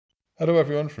Hello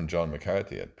everyone from John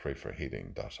McCarthy at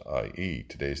prayforhealing.ie.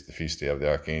 Today is the feast day of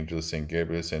the Archangels St.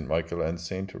 Gabriel, St. Michael and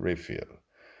St. Raphael.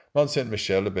 Mount St.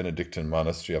 Michel, a Benedictine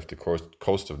monastery off the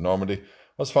coast of Normandy,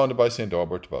 was founded by St.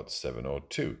 Aubert about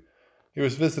 702. He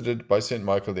was visited by St.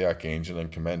 Michael the Archangel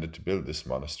and commanded to build this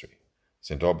monastery.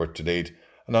 St. Aubert delayed,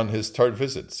 and on his third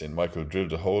visit, St. Michael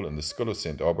drilled a hole in the skull of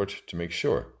St. Aubert to make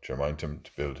sure to remind him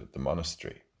to build the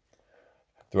monastery.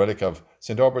 The relic of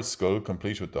St. Aubert's skull,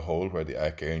 complete with the hole where the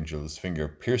archangel's finger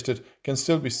pierced it, can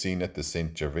still be seen at the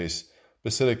St. Gervais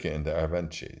Basilica in the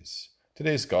Arvenches.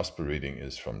 Today's Gospel reading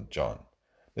is from John.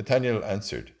 Nathanael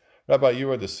answered, Rabbi,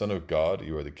 you are the Son of God,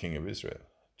 you are the King of Israel.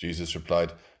 Jesus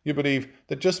replied, You believe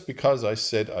that just because I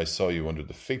said I saw you under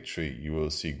the fig tree, you will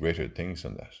see greater things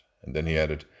than that. And then he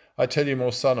added, I tell you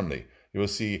most solemnly, you will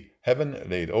see heaven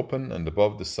laid open, and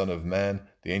above the Son of Man,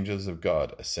 the angels of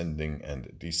God ascending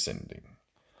and descending.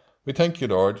 We thank you,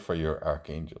 Lord, for your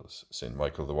archangels. St.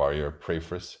 Michael the warrior, pray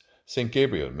for us. St.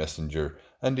 Gabriel, messenger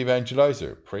and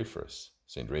evangelizer, pray for us.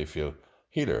 St. Raphael,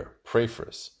 healer, pray for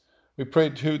us. We pray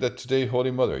too that today,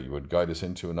 Holy Mother, you would guide us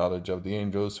into a knowledge of the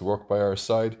angels who work by our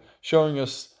side, showing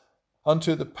us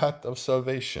unto the path of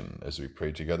salvation, as we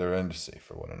pray together and say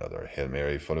for one another, Hail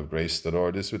Mary, full of grace, the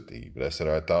Lord is with thee. Blessed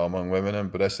art thou among women,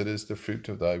 and blessed is the fruit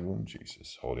of thy womb,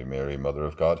 Jesus. Holy Mary, Mother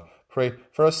of God, pray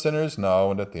for us sinners now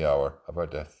and at the hour of our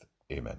death. Amen.